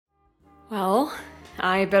Well,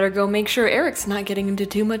 I better go make sure Eric's not getting into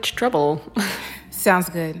too much trouble. Sounds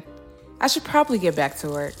good. I should probably get back to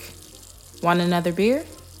work. Want another beer?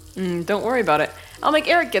 Don't worry about it. I'll make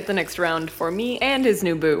Eric get the next round for me and his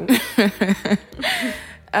new boo.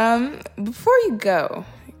 Before you go,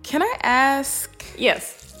 can I ask?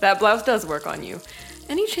 Yes, that blouse does work on you.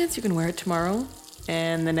 Any chance you can wear it tomorrow?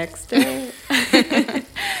 And the next day?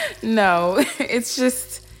 No, it's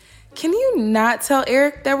just, can you not tell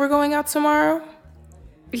Eric that we're going out tomorrow?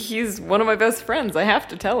 He's one of my best friends. I have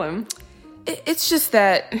to tell him. It's just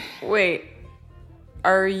that... Wait,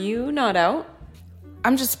 are you not out?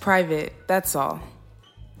 I'm just private, that's all.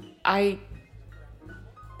 I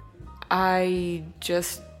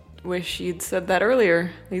just wish you'd said that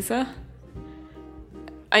earlier, Lisa.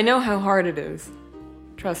 I know how hard it is.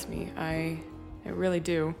 Trust me, I really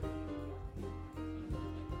do.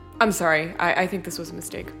 I'm sorry, I think this was a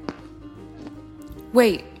mistake.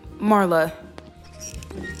 Wait, Marla.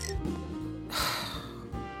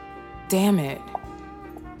 Damn it.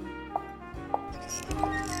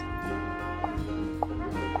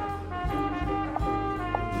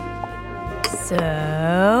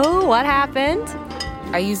 So, what happened?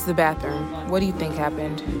 I used the bathroom. What do you think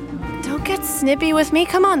happened? Don't get snippy with me.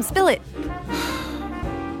 Come on, spill it.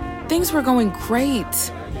 Things were going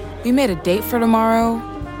great. We made a date for tomorrow,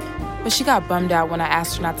 but she got bummed out when I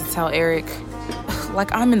asked her not to tell Eric.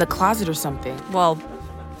 Like I'm in the closet or something. Well,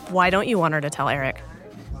 why don't you want her to tell Eric?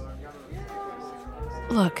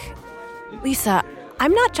 Look, Lisa,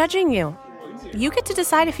 I'm not judging you. You get to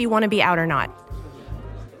decide if you want to be out or not.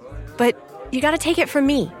 But you gotta take it from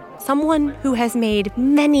me, someone who has made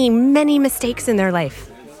many, many mistakes in their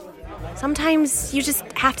life. Sometimes you just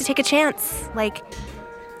have to take a chance, like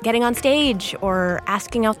getting on stage or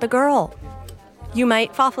asking out the girl. You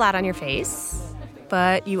might fall flat on your face,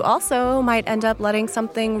 but you also might end up letting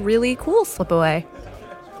something really cool slip away.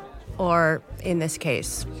 Or, in this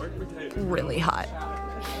case, really hot.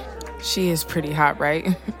 She is pretty hot,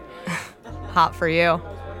 right? Hot for you.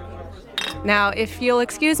 Now, if you'll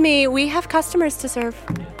excuse me, we have customers to serve.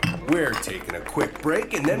 We're taking a quick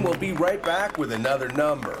break, and then we'll be right back with another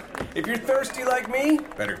number. If you're thirsty like me,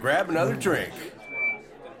 better grab another drink.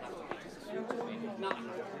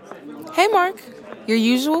 Hey, Mark. Your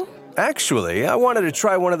usual? Actually, I wanted to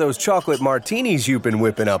try one of those chocolate martinis you've been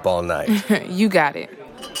whipping up all night. You got it.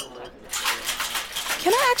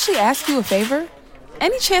 Can I actually ask you a favor?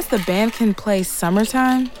 Any chance the band can play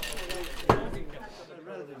Summertime?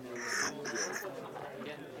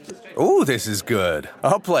 Ooh, this is good.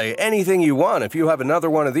 I'll play anything you want if you have another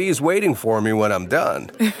one of these waiting for me when I'm done.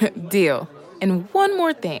 Deal. And one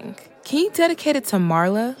more thing. Can you dedicate it to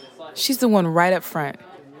Marla? She's the one right up front.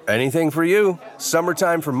 Anything for you.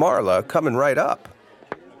 Summertime for Marla coming right up.